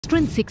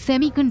Extrinsic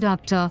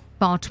Semiconductor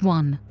Part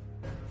 1.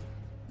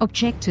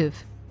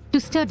 Objective: to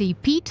study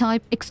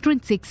p-type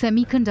extrinsic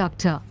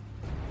semiconductor.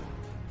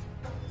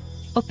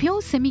 A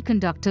pure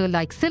semiconductor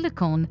like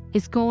silicon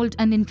is called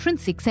an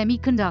intrinsic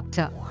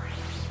semiconductor.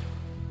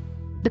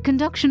 The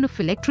conduction of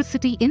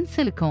electricity in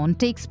silicon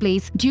takes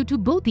place due to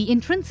both the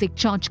intrinsic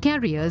charge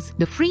carriers,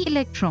 the free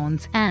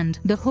electrons, and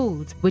the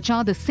holes, which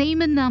are the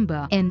same in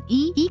number,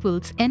 Ne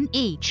equals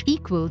Nh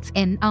equals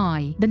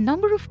Ni. The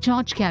number of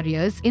charge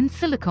carriers in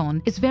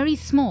silicon is very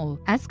small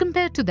as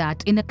compared to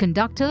that in a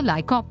conductor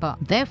like copper.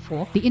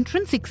 Therefore, the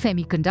intrinsic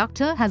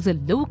semiconductor has a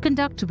low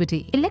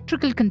conductivity.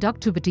 Electrical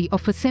conductivity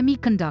of a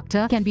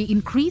semiconductor can be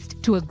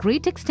increased to a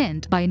great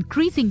extent by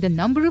increasing the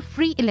number of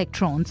free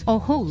electrons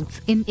or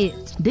holes in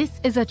it. This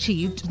is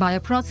achieved by a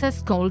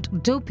process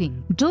called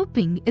doping.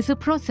 Doping is a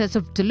process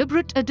of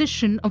deliberate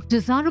addition of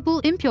desirable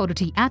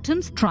impurity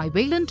atoms,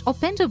 trivalent or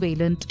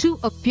pentavalent, to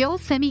a pure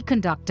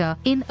semiconductor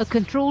in a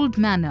controlled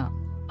manner.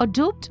 A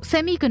doped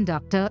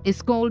semiconductor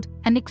is called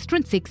an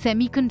extrinsic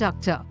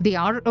semiconductor. They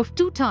are of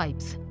two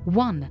types.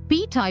 1.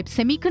 P-type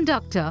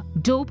semiconductor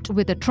doped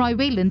with a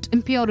trivalent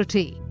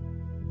impurity.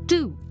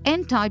 2.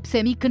 N-type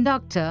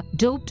semiconductor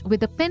doped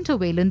with a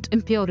pentavalent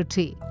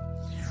impurity.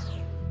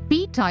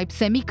 P-type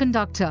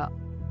semiconductor.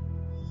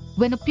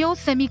 When a pure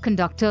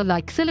semiconductor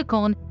like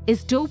silicon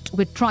is doped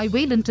with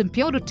trivalent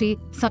impurity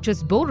such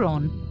as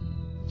boron,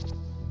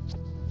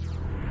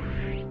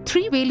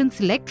 3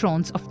 valence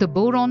electrons of the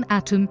boron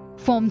atom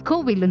form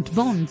covalent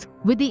bonds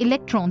with the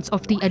electrons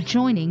of the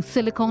adjoining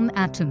silicon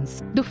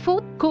atoms. The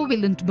 4th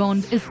covalent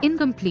bond is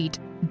incomplete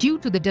due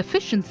to the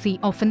deficiency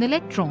of an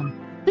electron,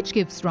 which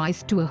gives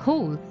rise to a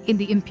hole in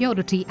the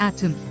impurity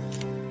atom.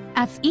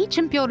 As each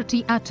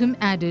impurity atom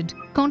added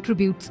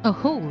contributes a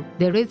hole,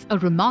 there is a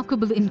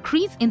remarkable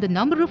increase in the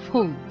number of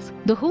holes.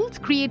 The holes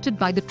created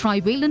by the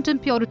trivalent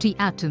impurity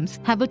atoms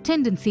have a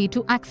tendency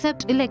to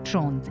accept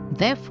electrons.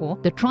 Therefore,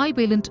 the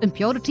trivalent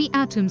impurity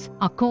atoms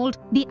are called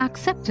the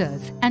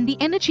acceptors, and the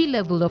energy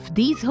level of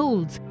these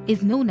holes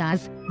is known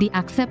as the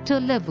acceptor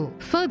level.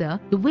 Further,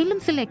 the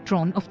valence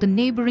electron of the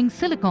neighboring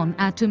silicon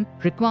atom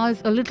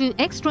requires a little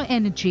extra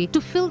energy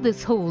to fill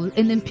this hole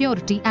in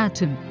impurity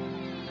atom.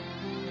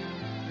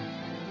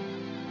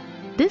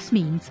 This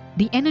means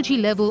the energy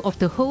level of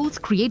the holes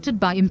created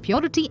by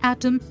impurity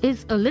atom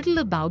is a little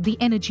above the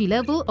energy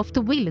level of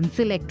the valence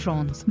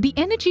electrons. The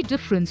energy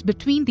difference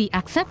between the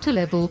acceptor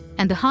level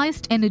and the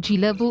highest energy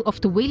level of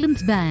the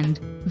valence band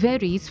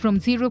varies from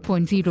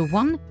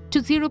 0.01 to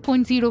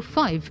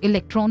 0.05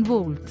 electron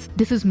volts.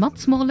 This is much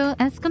smaller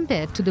as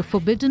compared to the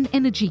forbidden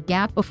energy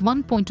gap of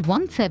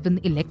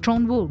 1.17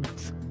 electron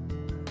volts.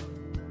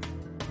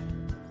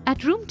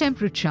 At room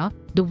temperature,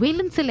 the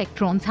valence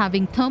electrons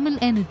having thermal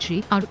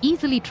energy are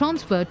easily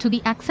transferred to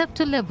the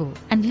acceptor level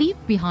and leave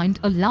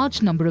behind a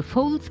large number of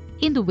holes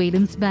in the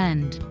valence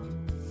band.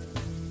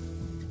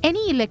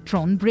 Any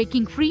electron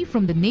breaking free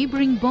from the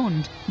neighboring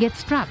bond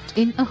gets trapped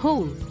in a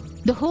hole.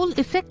 The hole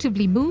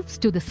effectively moves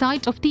to the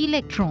site of the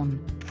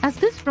electron. As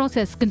this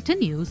process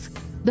continues,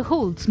 the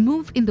holes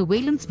move in the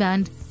valence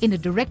band in a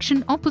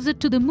direction opposite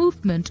to the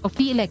movement of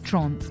the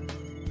electrons.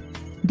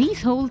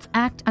 These holes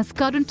act as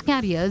current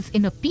carriers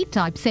in a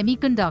p-type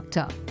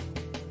semiconductor.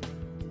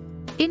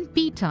 In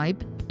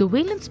p-type, the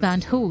valence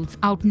band holes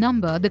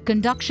outnumber the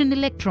conduction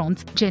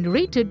electrons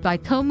generated by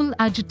thermal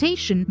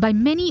agitation by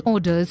many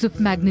orders of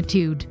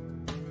magnitude.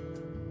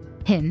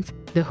 Hence,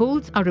 the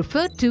holes are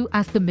referred to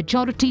as the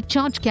majority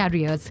charge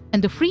carriers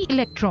and the free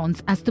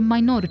electrons as the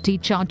minority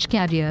charge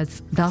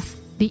carriers. Thus,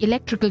 the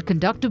electrical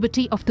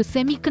conductivity of the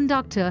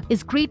semiconductor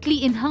is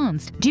greatly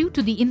enhanced due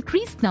to the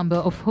increased number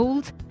of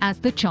holes as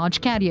the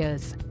charge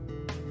carriers.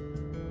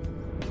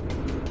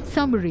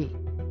 Summary: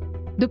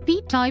 the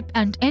p-type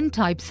and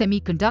n-type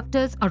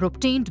semiconductors are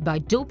obtained by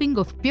doping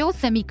of pure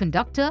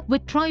semiconductor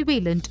with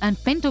trivalent and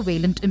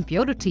pentavalent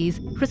impurities,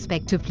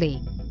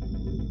 respectively.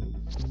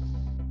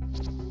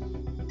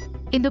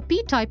 In the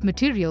p-type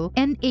material,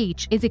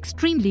 Nh is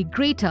extremely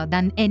greater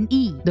than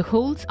Ne. The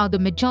holes are the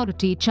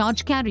majority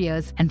charge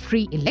carriers and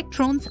free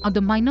electrons are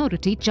the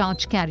minority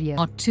charge carrier.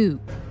 Part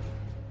 2.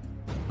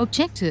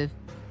 Objective: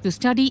 to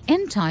study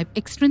n-type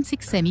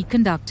extrinsic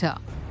semiconductor.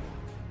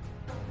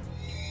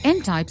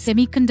 N-type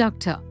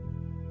semiconductor.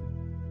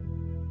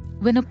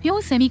 When a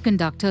pure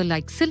semiconductor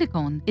like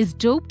silicon is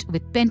doped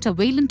with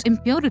pentavalent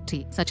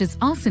impurity such as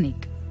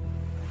arsenic,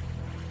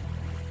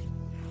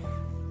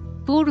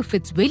 4 of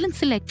its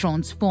valence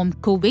electrons form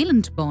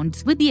covalent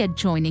bonds with the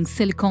adjoining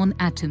silicon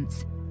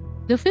atoms.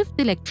 The 5th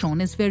electron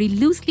is very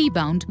loosely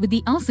bound with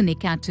the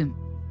arsenic atom.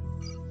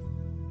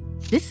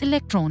 This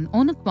electron,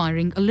 on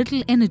acquiring a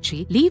little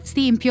energy, leaves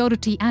the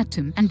impurity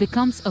atom and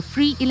becomes a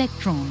free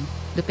electron.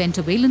 The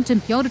pentavalent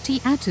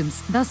impurity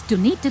atoms thus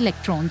donate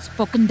electrons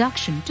for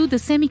conduction to the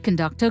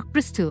semiconductor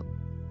crystal.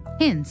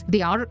 Hence,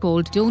 they are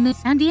called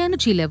donors, and the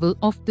energy level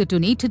of the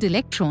donated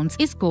electrons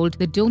is called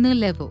the donor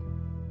level.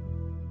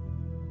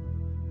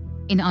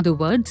 In other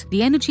words,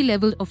 the energy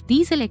level of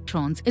these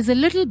electrons is a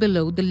little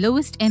below the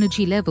lowest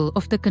energy level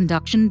of the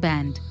conduction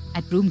band.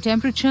 At room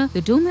temperature,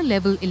 the donor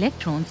level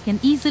electrons can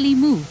easily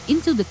move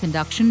into the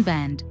conduction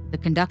band. The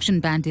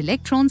conduction band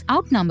electrons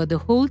outnumber the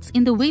holes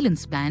in the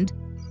valence band,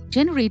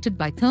 generated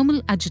by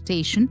thermal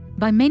agitation,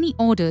 by many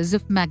orders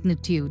of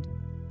magnitude.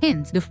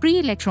 Hence, the free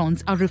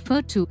electrons are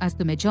referred to as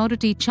the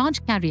majority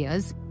charge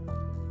carriers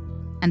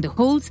and the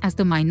holes as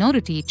the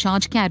minority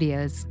charge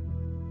carriers.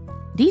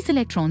 These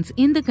electrons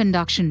in the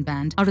conduction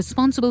band are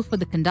responsible for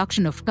the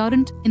conduction of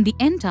current in the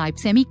N-type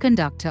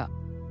semiconductor.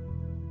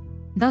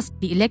 Thus,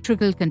 the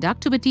electrical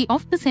conductivity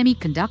of the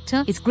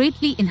semiconductor is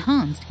greatly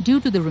enhanced due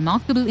to the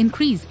remarkable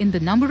increase in the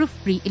number of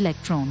free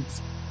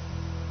electrons.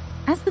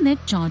 As the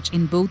net charge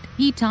in both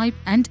P-type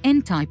and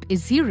N-type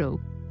is zero,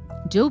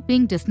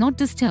 doping does not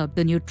disturb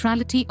the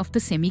neutrality of the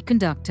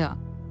semiconductor.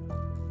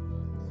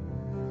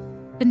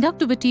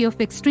 Conductivity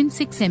of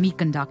extrinsic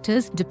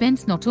semiconductors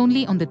depends not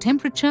only on the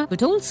temperature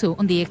but also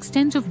on the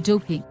extent of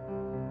doping.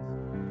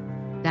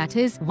 That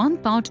is, 1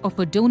 part of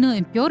a donor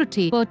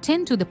impurity per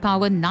 10 to the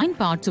power 9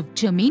 parts of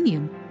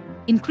germanium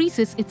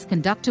increases its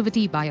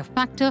conductivity by a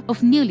factor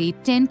of nearly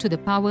 10 to the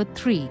power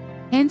 3.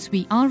 Hence,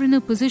 we are in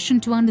a position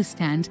to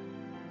understand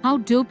how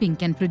doping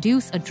can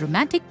produce a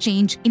dramatic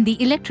change in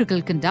the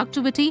electrical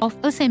conductivity of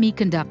a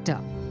semiconductor.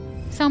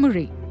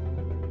 Summary.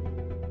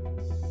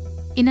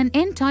 In an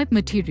N-type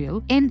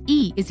material,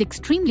 Ne is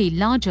extremely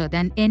larger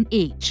than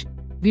Nh.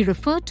 We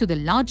refer to the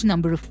large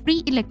number of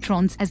free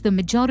electrons as the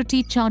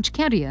majority charge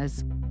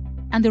carriers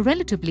and the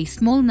relatively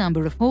small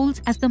number of holes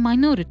as the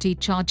minority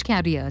charge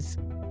carriers.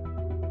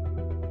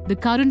 The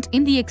current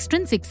in the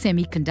extrinsic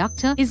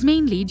semiconductor is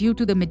mainly due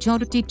to the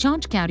majority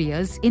charge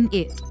carriers in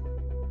it.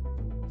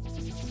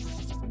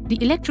 The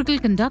electrical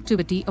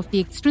conductivity of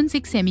the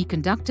extrinsic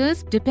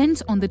semiconductors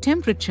depends on the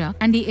temperature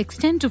and the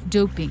extent of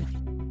doping.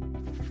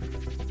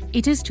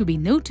 It is to be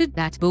noted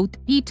that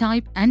both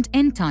P-type and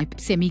N-type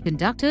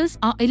semiconductors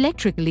are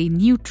electrically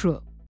neutral.